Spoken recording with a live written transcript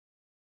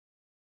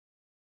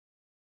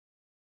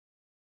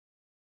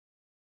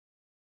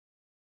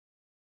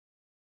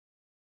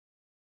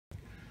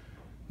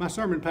My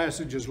sermon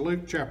passage is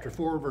Luke chapter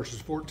 4, verses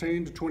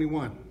 14 to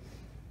 21.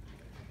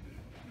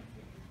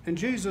 And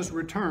Jesus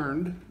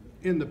returned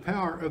in the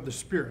power of the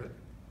Spirit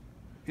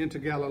into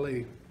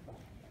Galilee,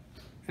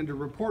 and a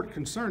report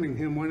concerning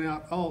him went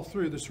out all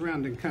through the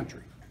surrounding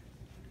country.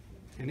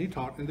 And he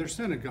taught in their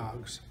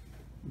synagogues,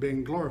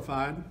 being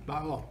glorified by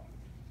all.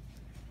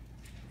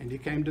 And he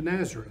came to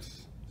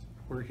Nazareth,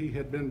 where he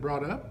had been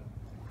brought up,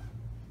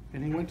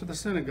 and he went to the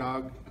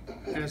synagogue,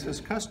 as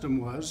his custom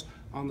was,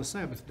 on the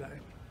Sabbath day.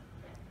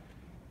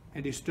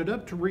 And he stood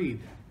up to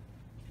read,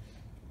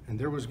 and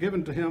there was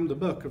given to him the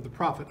book of the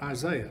prophet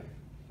Isaiah.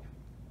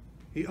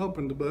 He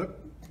opened the book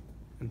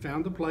and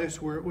found the place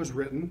where it was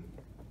written,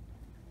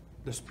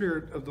 "The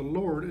Spirit of the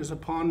Lord is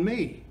upon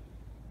me,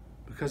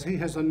 because he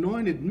has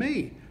anointed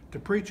me to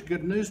preach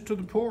good news to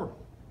the poor.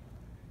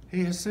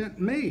 He has sent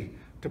me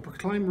to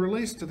proclaim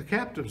release to the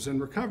captives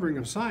and recovering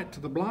of sight to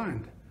the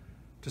blind,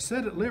 to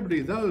set at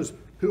liberty those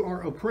who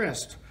are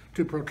oppressed,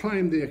 to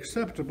proclaim the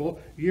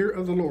acceptable year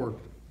of the Lord."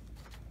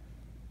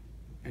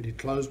 And he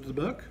closed the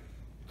book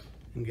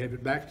and gave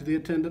it back to the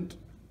attendant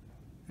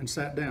and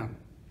sat down.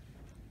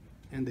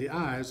 And the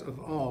eyes of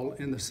all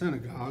in the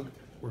synagogue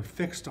were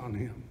fixed on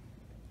him.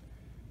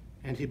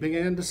 And he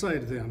began to say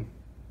to them,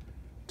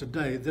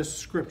 "Today this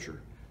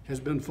scripture has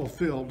been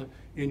fulfilled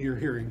in your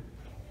hearing."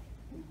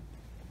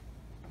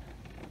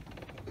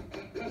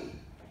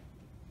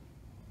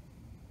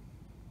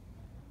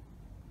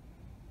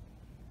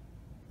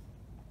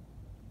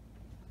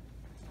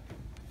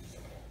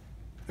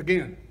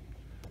 Again,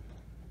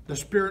 the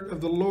Spirit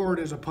of the Lord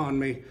is upon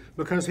me,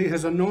 because he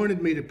has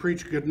anointed me to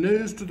preach good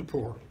news to the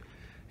poor.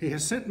 He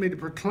has sent me to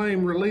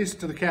proclaim release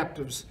to the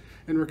captives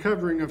and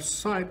recovering of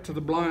sight to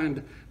the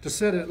blind, to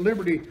set at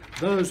liberty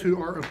those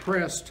who are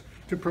oppressed,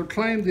 to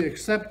proclaim the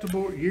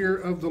acceptable year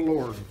of the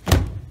Lord.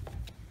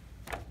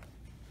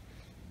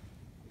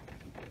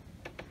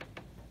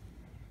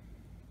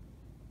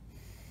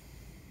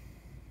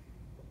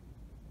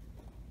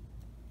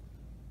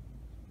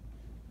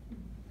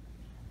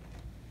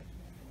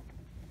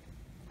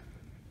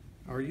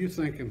 Are you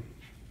thinking,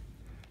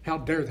 how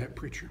dare that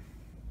preacher?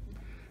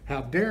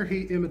 How dare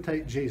he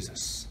imitate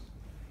Jesus?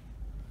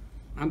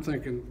 I'm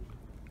thinking,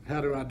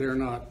 how do I dare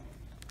not?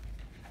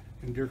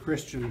 And dear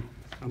Christian,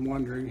 I'm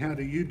wondering, how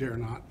do you dare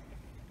not?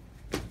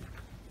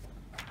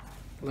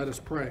 Let us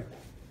pray.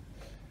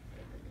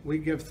 We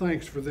give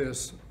thanks for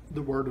this,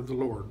 the word of the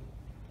Lord.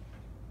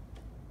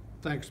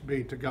 Thanks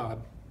be to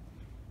God.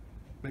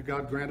 May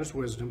God grant us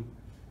wisdom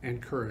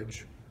and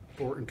courage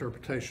for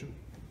interpretation.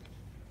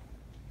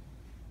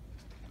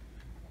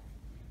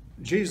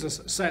 Jesus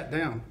sat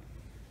down.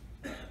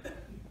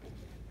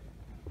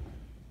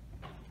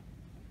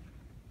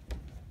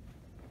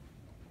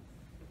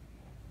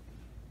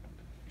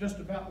 Just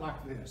about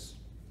like this.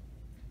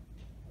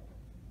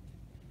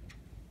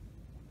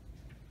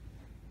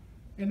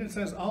 And it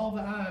says, all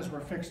the eyes were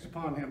fixed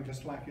upon him,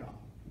 just like y'all.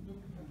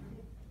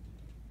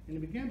 And he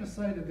began to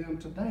say to them,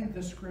 "Today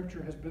this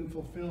scripture has been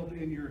fulfilled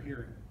in your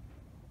hearing."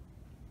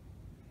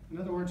 In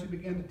other words, he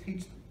began to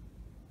teach them.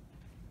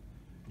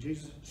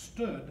 Jesus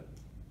stood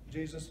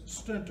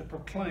to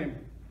proclaim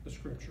the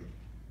scripture.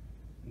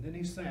 And then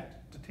he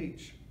sat to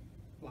teach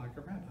like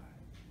a rabbi.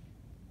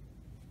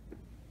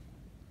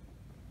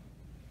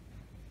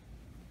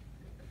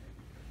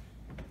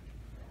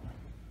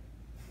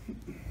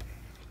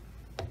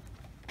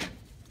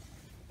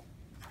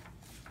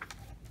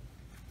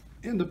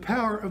 In the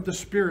power of the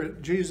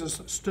Spirit,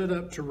 Jesus stood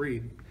up to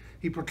read.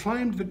 He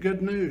proclaimed the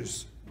good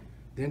news.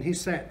 Then he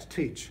sat to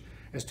teach,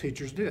 as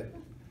teachers did,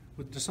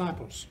 with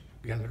disciples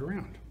gathered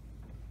around.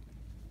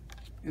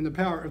 In the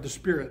power of the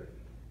Spirit,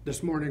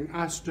 this morning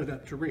I stood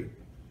up to read.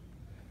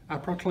 I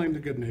proclaimed the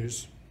good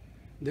news.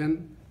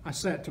 Then I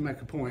sat to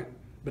make a point.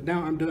 But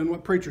now I'm doing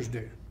what preachers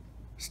do,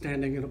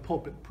 standing in a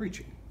pulpit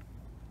preaching.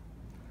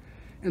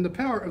 In the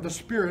power of the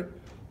Spirit,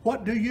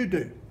 what do you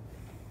do?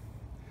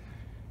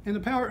 In the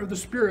power of the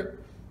Spirit,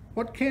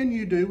 what can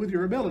you do with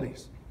your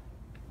abilities?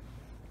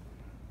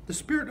 The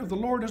Spirit of the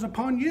Lord is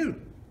upon you,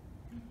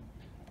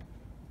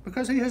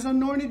 because he has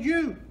anointed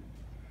you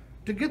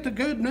to get the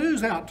good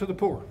news out to the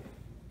poor.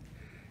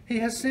 He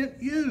has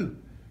sent you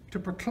to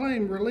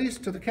proclaim release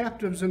to the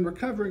captives and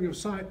recovering of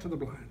sight to the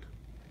blind,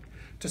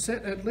 to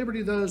set at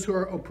liberty those who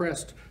are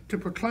oppressed, to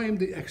proclaim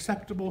the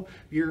acceptable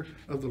year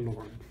of the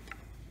Lord.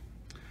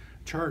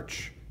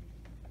 Church,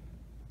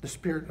 the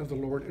Spirit of the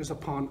Lord is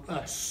upon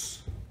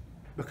us,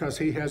 because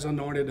he has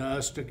anointed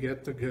us to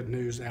get the good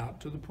news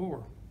out to the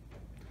poor.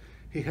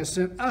 He has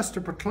sent us to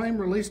proclaim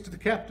release to the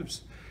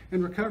captives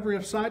and recovery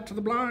of sight to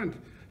the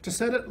blind, to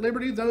set at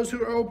liberty those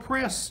who are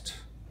oppressed,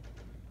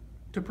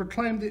 to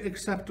proclaim the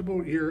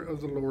acceptable year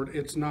of the Lord.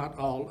 It's not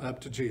all up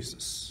to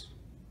Jesus.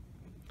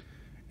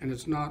 And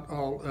it's not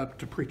all up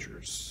to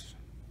preachers.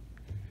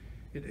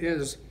 It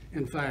is,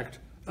 in fact,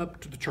 up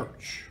to the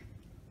church,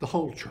 the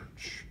whole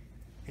church.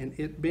 And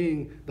it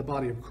being the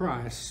body of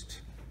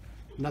Christ,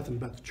 nothing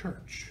but the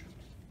church.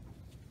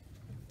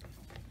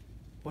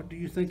 What do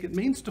you think it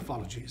means to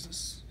follow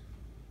Jesus?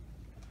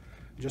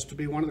 Just to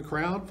be one of the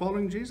crowd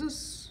following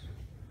Jesus?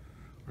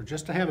 or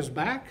just to have his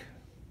back.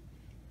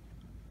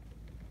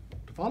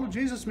 To follow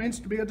Jesus means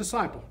to be a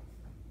disciple,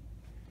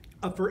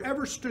 a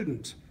forever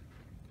student.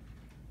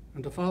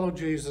 And to follow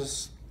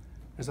Jesus,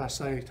 as I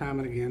say time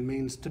and again,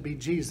 means to be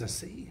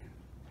Jesus-y.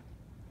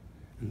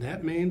 And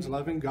that means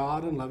loving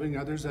God and loving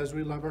others as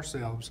we love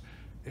ourselves,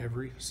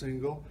 every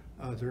single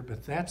other.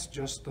 But that's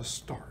just the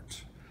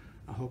start.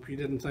 I hope you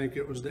didn't think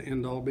it was the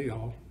end-all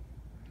be-all.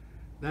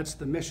 That's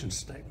the mission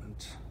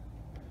statement.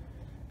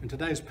 In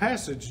today's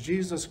passage,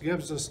 Jesus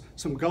gives us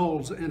some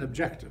goals and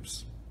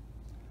objectives.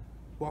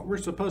 What we're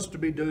supposed to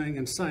be doing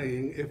and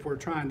saying if we're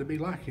trying to be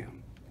like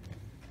him.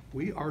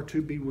 We are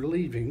to be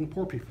relieving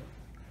poor people,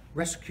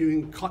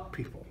 rescuing caught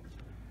people,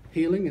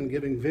 healing and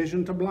giving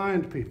vision to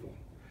blind people,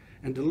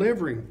 and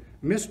delivering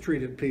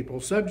mistreated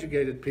people,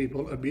 subjugated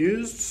people,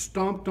 abused,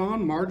 stomped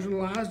on,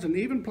 marginalized, and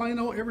even plain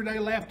old everyday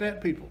laughed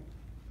at people.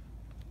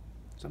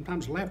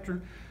 Sometimes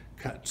laughter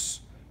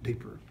cuts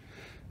deeper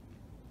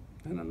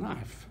than a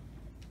knife.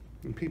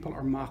 And people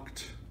are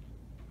mocked.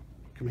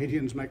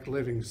 Comedians make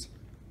livings,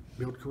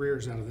 build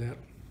careers out of that.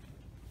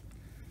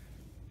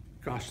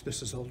 Gosh,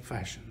 this is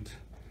old-fashioned.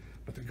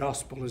 But the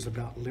gospel is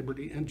about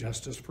liberty and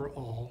justice for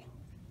all,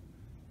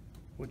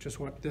 which is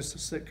what this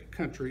sick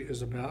country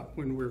is about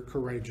when we're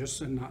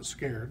courageous and not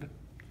scared.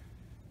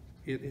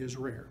 It is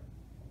rare.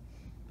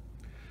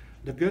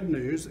 The good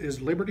news is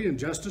liberty and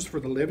justice for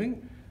the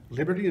living,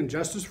 liberty and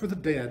justice for the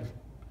dead,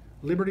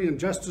 liberty and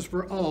justice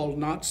for all,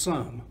 not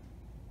some.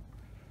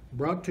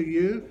 Brought to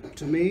you,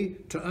 to me,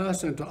 to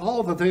us, and to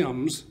all the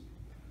thems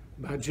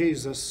by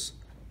Jesus,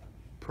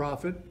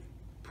 prophet,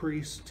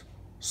 priest,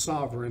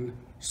 sovereign,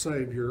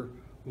 Savior,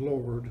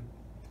 Lord,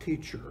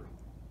 teacher,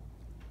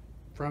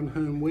 from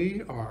whom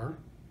we are,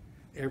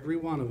 every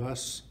one of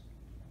us,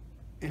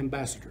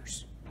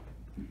 ambassadors.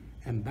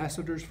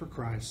 Ambassadors for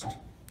Christ,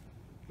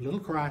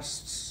 little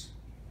Christs,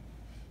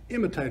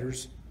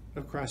 imitators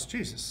of Christ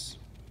Jesus.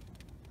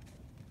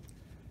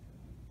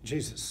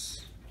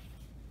 Jesus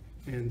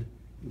and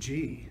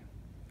G,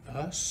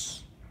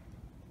 us.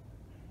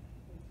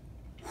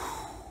 Whew.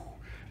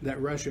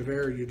 That rush of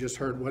air you just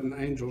heard wasn't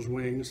angels'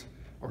 wings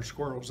or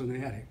squirrels in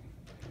the attic.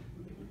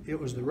 It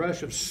was the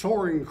rush of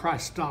soaring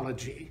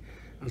Christology.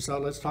 And so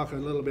let's talk a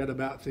little bit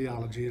about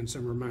theology and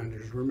some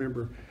reminders.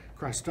 Remember,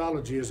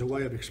 Christology is a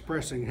way of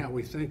expressing how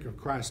we think of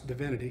Christ's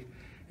divinity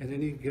at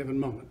any given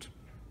moment.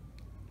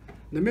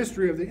 The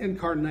mystery of the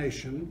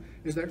incarnation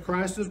is that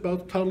Christ is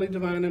both totally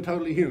divine and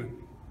totally human.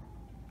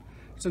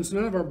 Since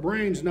none of our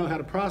brains know how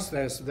to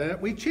process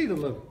that, we cheat a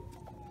little.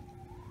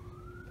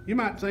 You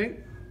might think,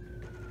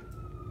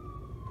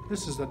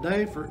 this is a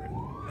day for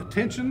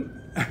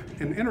attention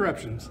and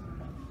interruptions.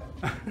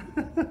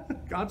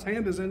 God's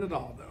hand is in it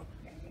all,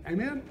 though.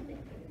 Amen?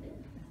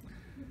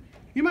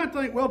 You might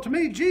think, well, to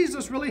me,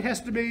 Jesus really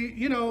has to be,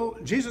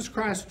 Jesus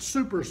Christ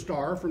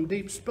superstar from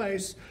deep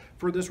space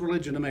for this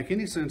religion to make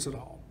any sense at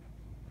all.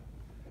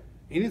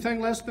 Anything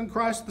less than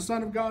Christ, the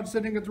Son of God,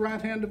 sitting at the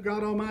right hand of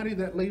God Almighty,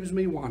 that leaves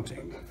me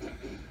wanting.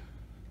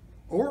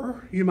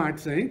 Or you might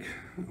think,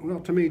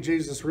 well, to me,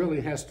 Jesus really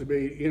has to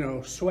be,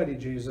 sweaty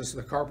Jesus,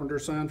 the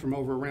carpenter's son from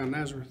over around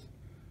Nazareth.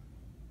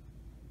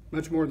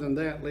 Much more than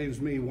that leaves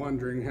me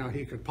wondering how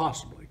he could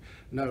possibly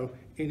know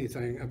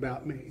anything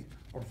about me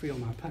or feel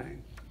my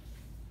pain.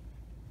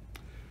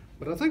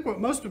 But I think what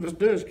most of us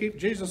do is keep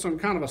Jesus on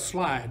kind of a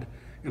slide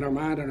in our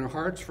mind and our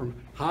hearts, from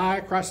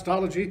high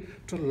Christology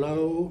to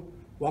low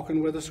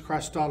walking with us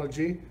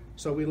Christology,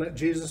 so we let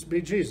Jesus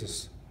be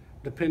Jesus,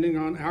 depending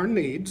on our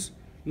needs,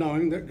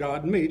 knowing that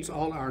God meets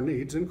all our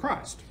needs in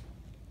Christ.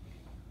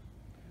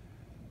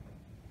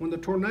 When the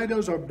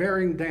tornadoes are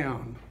bearing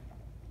down,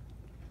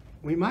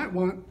 we might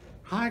want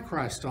high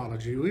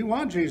Christology. We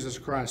want Jesus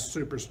Christ,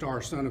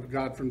 superstar, Son of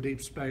God from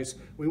deep space.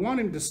 We want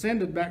him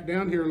descended back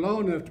down here low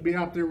enough to be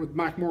out there with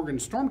Mike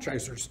Morgan's storm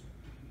chasers,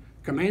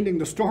 commanding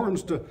the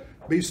storms to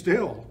be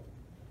still,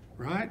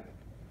 right?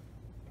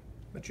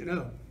 But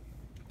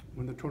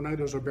when the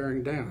tornadoes are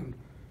bearing down,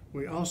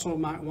 we also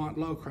might want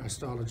low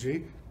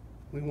Christology.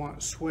 We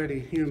want sweaty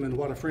human,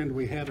 what a friend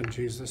we have in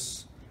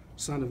Jesus,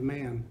 Son of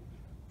Man,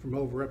 from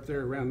over up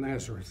there around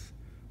Nazareth,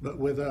 but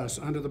with us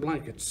under the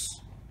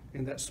blankets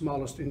in that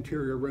smallest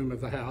interior room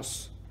of the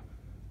house,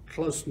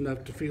 close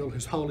enough to feel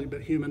his holy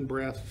but human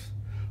breath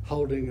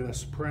holding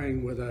us,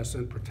 praying with us,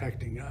 and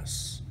protecting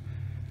us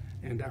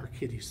and our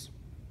kitties.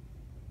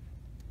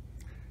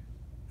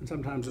 And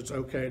sometimes it's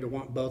okay to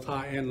want both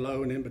high and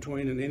low and in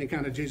between and any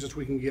kind of Jesus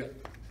we can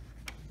get.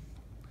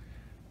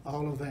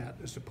 All of that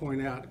is to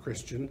point out,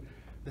 Christian,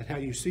 that how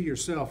you see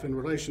yourself in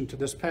relation to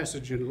this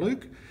passage in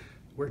Luke,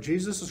 where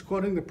Jesus is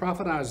quoting the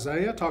prophet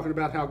Isaiah, talking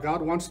about how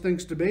God wants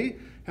things to be,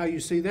 how you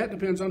see that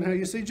depends on how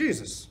you see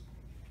Jesus.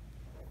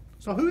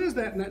 So who is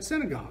that in that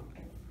synagogue?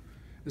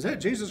 Is that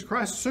Jesus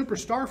Christ,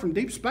 superstar from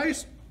deep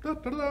space,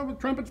 with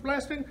trumpets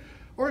blasting?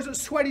 Or is it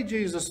sweaty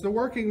Jesus, the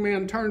working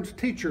man turned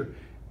teacher,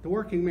 the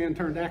working man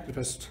turned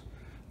activist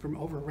from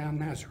over around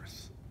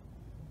Nazareth?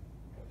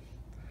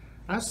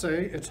 I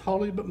say it's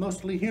holy but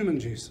mostly human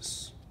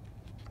Jesus.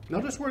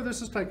 Notice where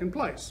this is taking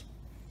place.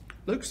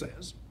 Luke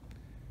says,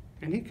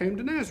 And he came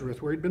to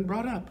Nazareth, where he'd been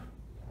brought up.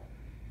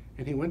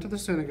 And he went to the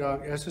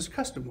synagogue, as his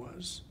custom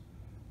was,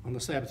 on the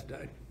Sabbath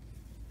day.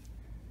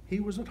 He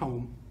was at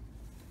home,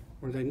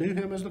 where they knew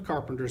him as the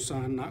carpenter's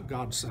son, not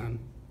God's son.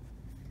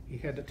 He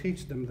had to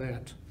teach them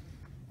that,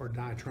 or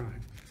die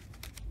trying.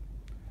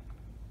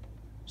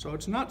 So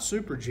it's not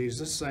super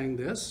Jesus saying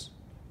this.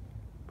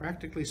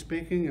 Practically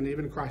speaking, and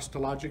even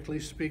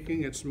Christologically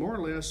speaking, it's more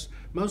or less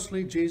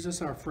mostly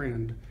Jesus, our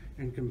friend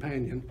and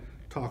companion,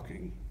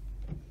 talking.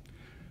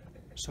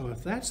 So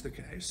if that's the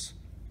case,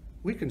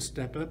 we can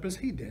step up as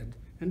he did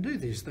and do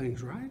these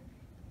things, right?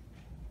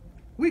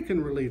 We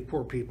can relieve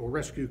poor people,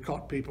 rescue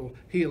caught people,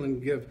 heal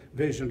and give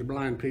vision to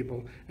blind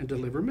people, and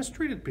deliver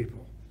mistreated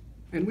people.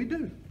 And we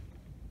do.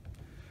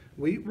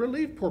 We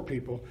relieve poor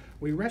people,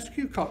 we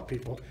rescue caught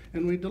people,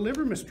 and we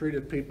deliver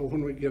mistreated people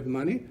when we give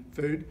money,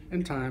 food,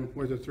 and time,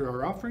 whether through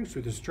our offerings,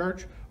 through this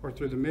church, or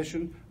through the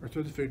mission, or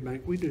through the food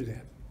bank. We do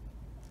that.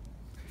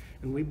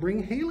 And we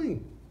bring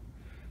healing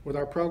with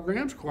our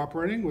programs,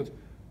 cooperating with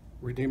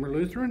Redeemer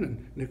Lutheran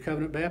and New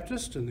Covenant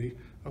Baptist and the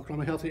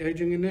Oklahoma Healthy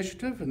Aging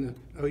Initiative and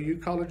the OU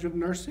College of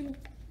Nursing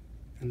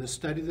and the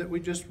study that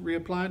we just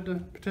reapplied to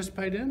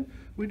participate in.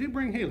 We do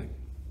bring healing.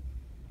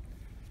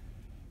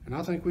 And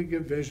I think we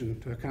give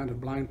vision to a kind of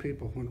blind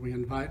people when we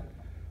invite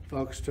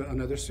folks to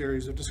another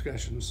series of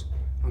discussions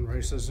on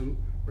racism,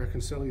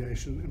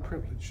 reconciliation, and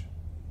privilege.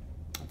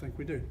 I think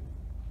we do.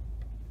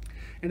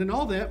 And in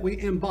all that, we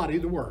embody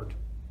the Word,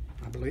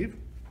 I believe.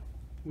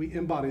 We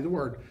embody the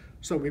Word.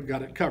 So we've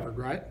got it covered,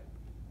 right?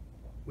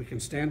 We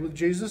can stand with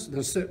Jesus,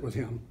 then sit with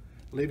him,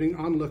 leaving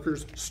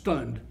onlookers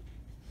stunned.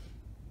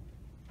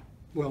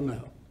 Well,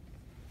 no.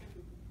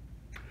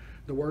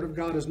 The Word of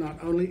God is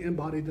not only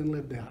embodied and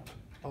lived out,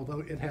 although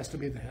it has to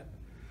be that.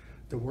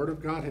 The Word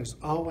of God has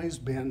always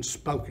been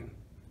spoken,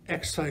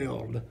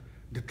 exhaled,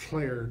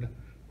 declared,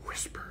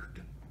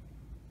 whispered,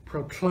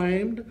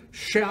 proclaimed,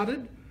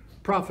 shouted,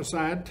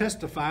 prophesied,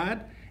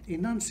 testified,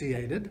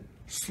 enunciated,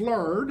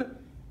 slurred,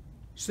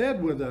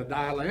 said with a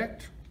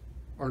dialect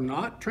or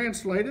not,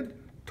 translated,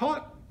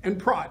 taught, and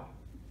prot.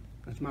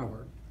 That's my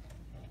word.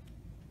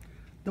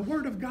 The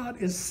Word of God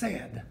is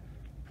said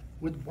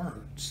with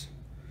words.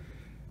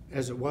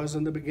 As it was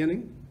in the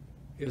beginning,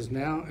 is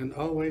now, and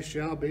always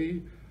shall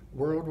be,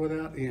 world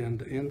without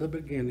end. In the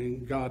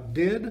beginning, God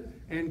did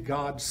and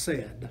God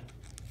said.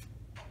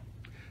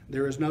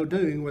 There is no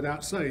doing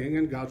without saying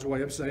in God's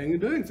way of saying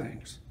and doing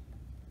things.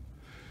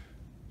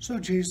 So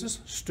Jesus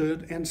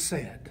stood and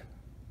said,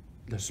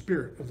 "The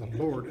Spirit of the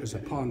Lord is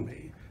upon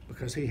me,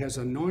 because he has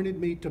anointed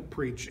me to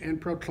preach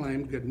and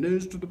proclaim good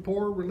news to the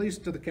poor, release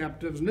to the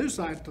captives, new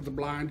sight to the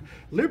blind,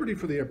 liberty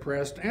for the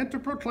oppressed, and to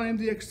proclaim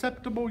the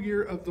acceptable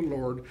year of the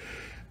Lord."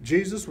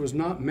 Jesus was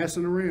not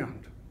messing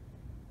around.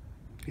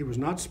 He was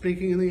not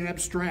speaking in the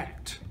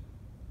abstract.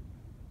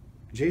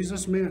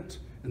 Jesus meant,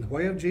 and the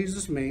way of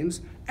Jesus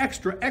means,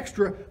 extra,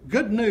 extra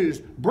good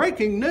news,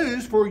 breaking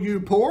news for you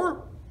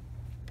poor.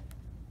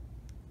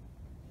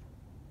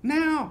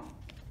 Now,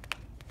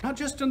 not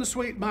just in the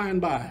sweet by and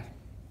by.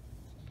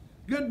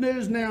 Good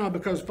news now,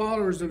 because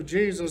followers of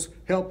Jesus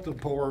help the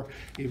poor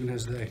even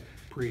as they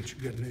preach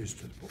good news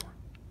to the poor.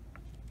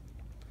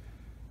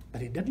 But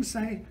he didn't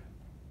say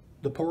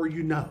the poor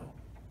you know,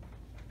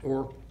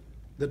 or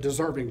the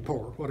deserving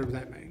poor, whatever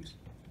that means.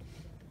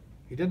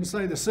 He didn't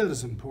say the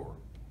citizen poor,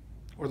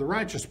 or the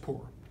righteous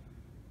poor,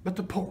 but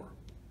the poor,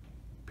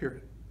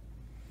 period.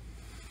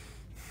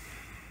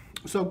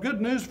 So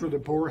good news for the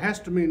poor has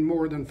to mean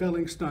more than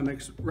filling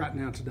stomachs right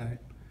now today,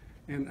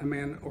 and a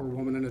man or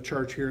woman in a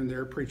church here and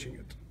there preaching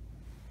it.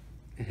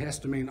 It has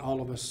to mean all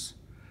of us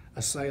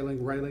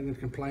assailing, railing, and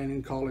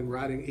complaining, calling,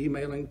 writing,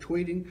 emailing,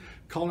 tweeting,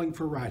 calling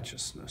for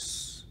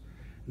righteousness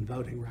and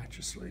voting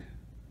righteously,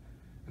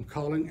 and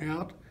calling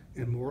out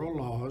immoral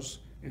laws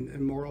and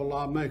immoral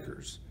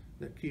lawmakers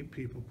that keep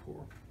people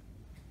poor.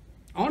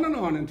 On and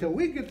on until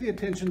we get the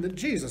attention that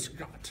Jesus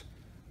got.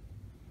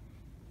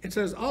 It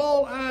says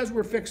all eyes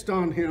were fixed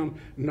on him,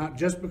 not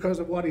just because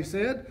of what he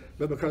said,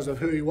 but because of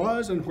who he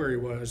was and where he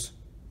was.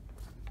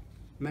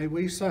 May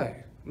we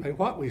say, may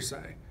what we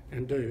say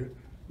and do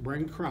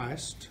bring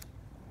Christ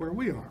where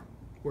we are,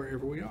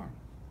 wherever we are.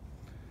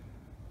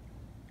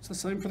 It's the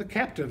same for the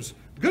captives.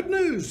 Good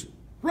news,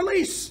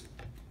 release.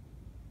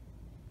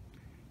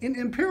 In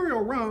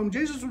imperial Rome,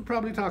 Jesus was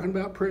probably talking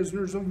about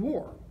prisoners of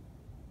war,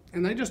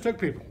 and they just took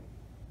people.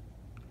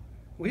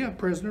 We have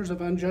prisoners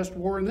of unjust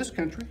war in this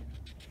country.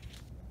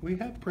 We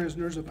have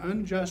prisoners of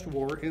unjust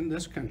war in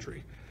this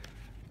country.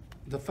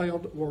 The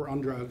failed war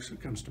on drugs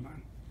comes to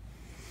mind.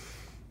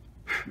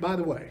 By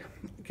the way,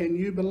 can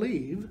you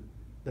believe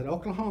that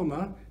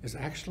Oklahoma is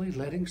actually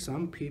letting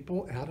some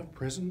people out of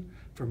prison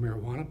for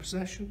marijuana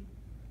possession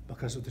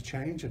because of the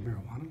change in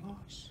marijuana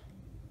laws?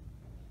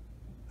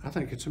 I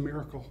think it's a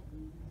miracle.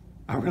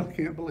 I really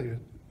can't believe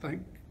it.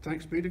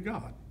 Thanks be to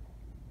God.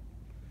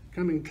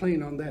 Coming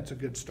clean on that's a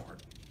good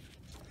start.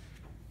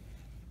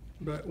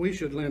 But we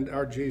should lend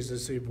our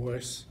Jesus-y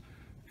voice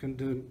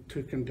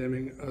to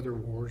condemning other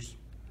wars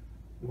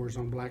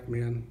on black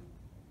men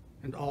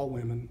and all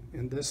women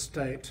in this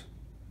state,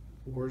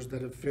 wars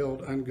that have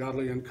filled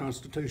ungodly,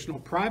 unconstitutional,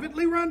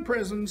 privately run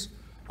prisons,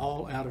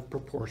 all out of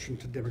proportion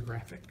to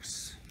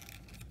demographics.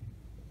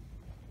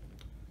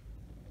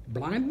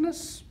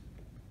 Blindness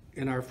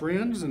in our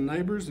friends and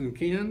neighbors and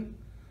kin.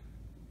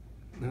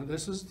 Now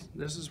this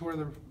is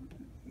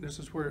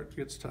where it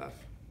gets tough.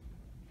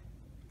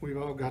 We've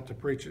all got to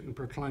preach it and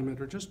proclaim it,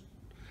 or just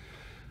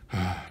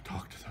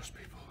talk to those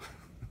people.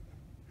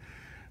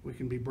 We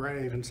can be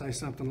brave and say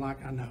something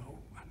like, I know,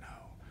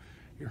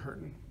 you're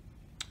hurting.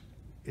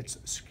 It's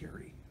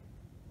scary.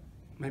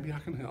 Maybe I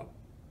can help.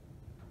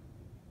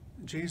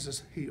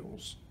 Jesus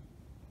heals.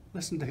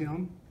 Listen to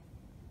him.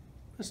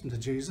 Listen to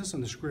Jesus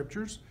and the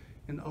scriptures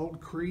and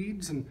old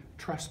creeds and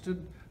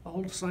trusted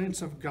old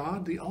saints of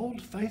God, the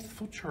old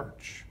faithful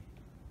church.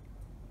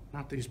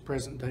 Not these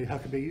present day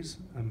Huckabees.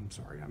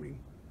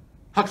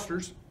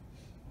 Hucksters.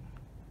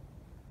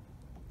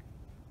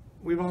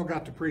 We've all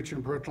got to preach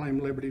and proclaim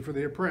liberty for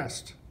the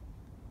oppressed.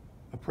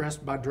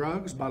 Oppressed by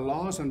drugs, by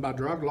laws, and by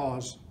drug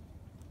laws.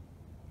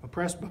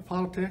 Oppressed by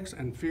politics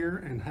and fear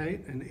and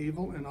hate and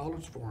evil in all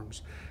its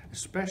forms,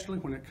 especially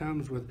when it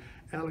comes with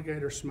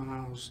alligator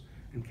smiles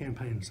and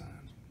campaign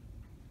signs.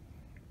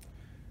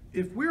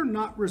 If we're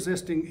not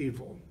resisting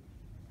evil,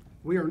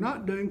 we are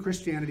not doing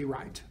Christianity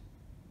right.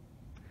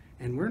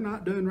 And we're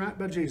not doing right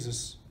by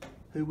Jesus,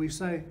 who we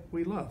say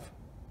we love.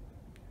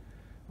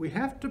 We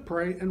have to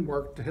pray and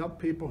work to help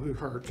people who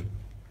hurt,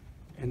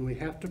 and we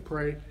have to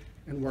pray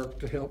and work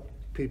to help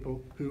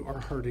people who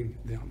are hurting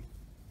them.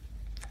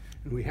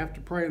 And we have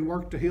to pray and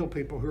work to heal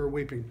people who are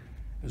weeping,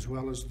 as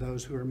well as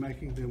those who are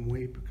making them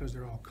weep because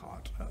they're all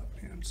caught up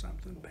in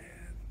something bad.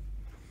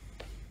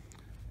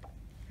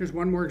 Here's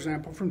one more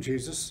example from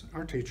Jesus,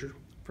 our teacher,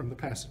 from the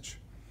passage.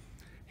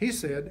 He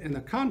said, in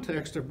the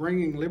context of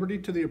bringing liberty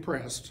to the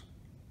oppressed,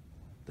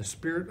 the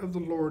Spirit of the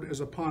Lord is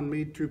upon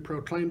me to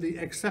proclaim the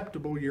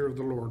acceptable year of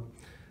the Lord.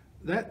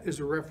 That is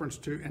a reference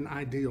to an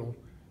ideal,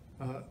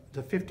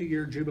 the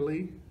 50-year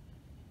Jubilee,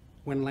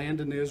 when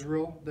land in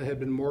Israel that had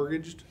been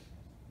mortgaged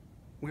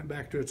went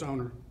back to its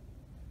owner,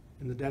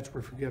 and the debts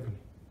were forgiven,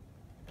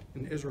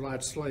 and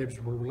Israelite slaves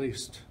were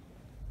released.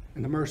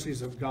 And the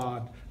mercies of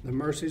God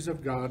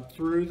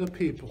through the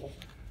people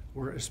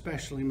were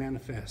especially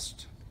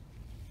manifest.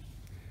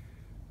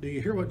 Do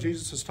you hear what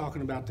Jesus is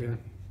talking about there?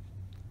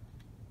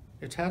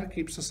 It's how to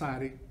keep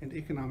society and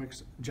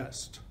economics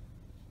just,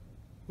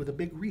 with a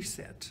big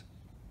reset.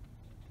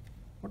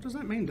 What does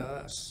that mean to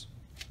us?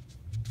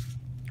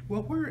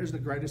 Well, where is the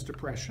greatest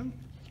oppression?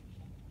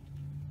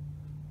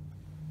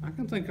 I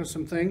can think of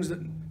some things that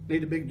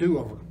need a big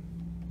do-over.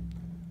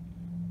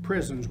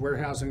 Prisons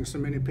warehousing so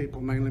many people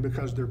mainly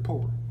because they're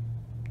poor.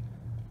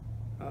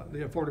 The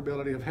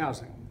affordability of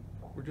housing.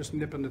 We're just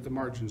nipping at the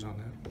margins on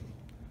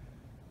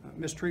that.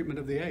 Mistreatment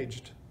of the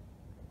aged.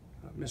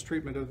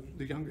 Mistreatment of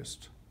the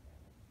youngest.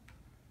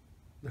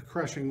 The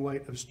crushing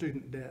weight of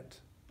student debt.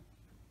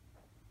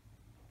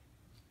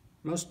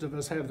 Most of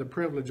us have the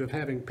privilege of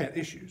having pet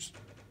issues.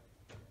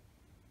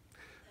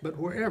 But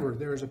wherever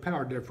there is a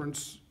power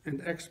difference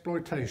and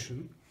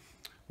exploitation,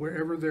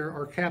 wherever there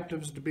are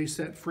captives to be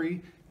set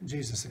free,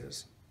 Jesus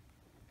is,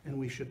 and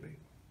we should be.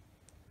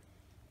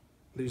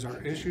 These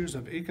are issues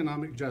of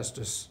economic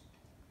justice.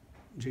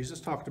 Jesus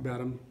talked about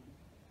them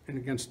and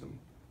against them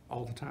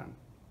all the time.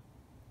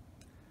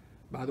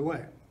 By the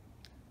way,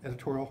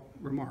 editorial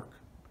remark.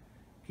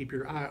 Keep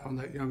your eye on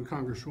that young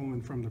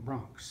congresswoman from the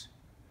Bronx,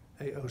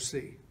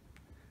 AOC.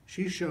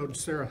 She showed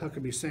Sarah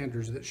Huckabee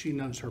Sanders that she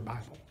knows her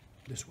Bible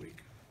this week.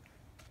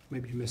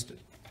 Maybe you missed it.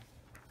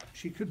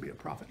 She could be a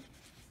prophet.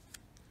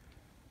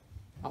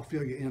 I'll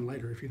fill you in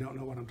later if you don't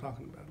know what I'm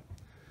talking about.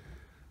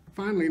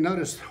 Finally,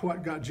 notice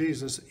what got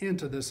Jesus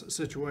into this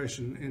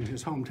situation in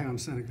his hometown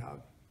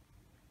synagogue.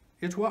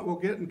 It's what will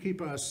get and keep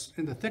us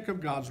in the thick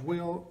of God's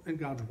will and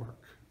God's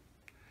work.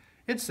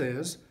 It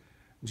says,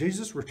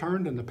 Jesus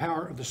returned in the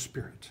power of the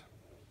Spirit.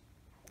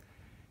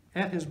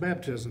 At his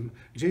baptism,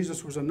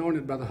 Jesus was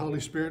anointed by the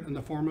Holy Spirit in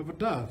the form of a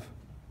dove.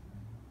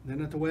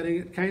 Then at the wedding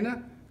at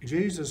Cana,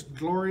 Jesus'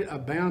 glory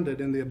abounded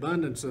in the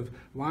abundance of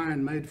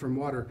wine made from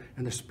water,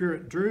 and the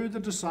Spirit drew the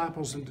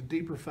disciples into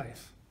deeper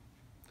faith.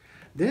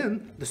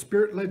 Then the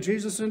Spirit led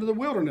Jesus into the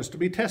wilderness to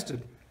be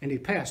tested, and he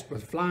passed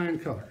with flying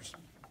colors.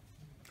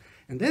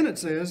 And then it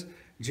says,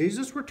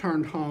 Jesus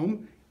returned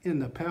home in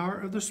the power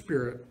of the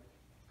Spirit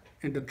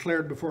and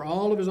declared before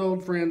all of his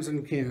old friends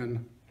and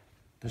kin,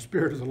 the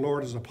Spirit of the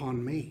Lord is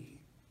upon me.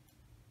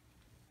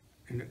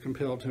 And it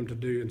compelled him to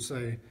do and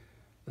say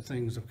the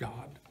things of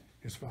God,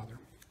 his Father.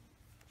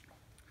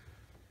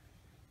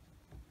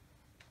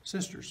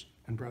 Sisters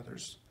and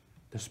brothers,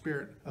 the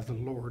Spirit of the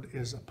Lord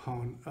is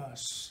upon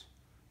us,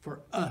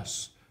 for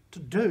us to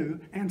do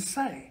and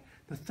say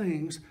the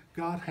things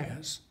God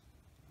has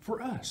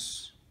for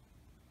us.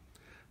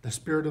 The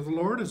Spirit of the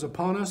Lord is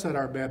upon us at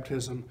our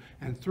baptism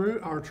and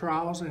through our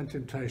trials and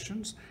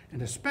temptations,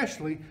 and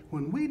especially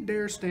when we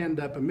dare stand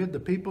up amid the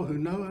people who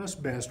know us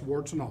best,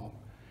 warts and all,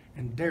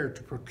 and dare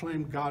to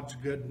proclaim God's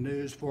good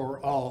news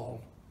for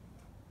all.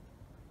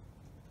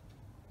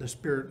 The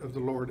Spirit of the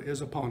Lord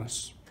is upon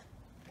us.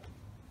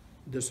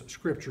 this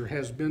scripture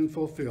has been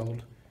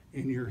fulfilled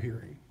in your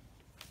hearing.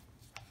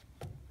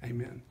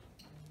 Amen.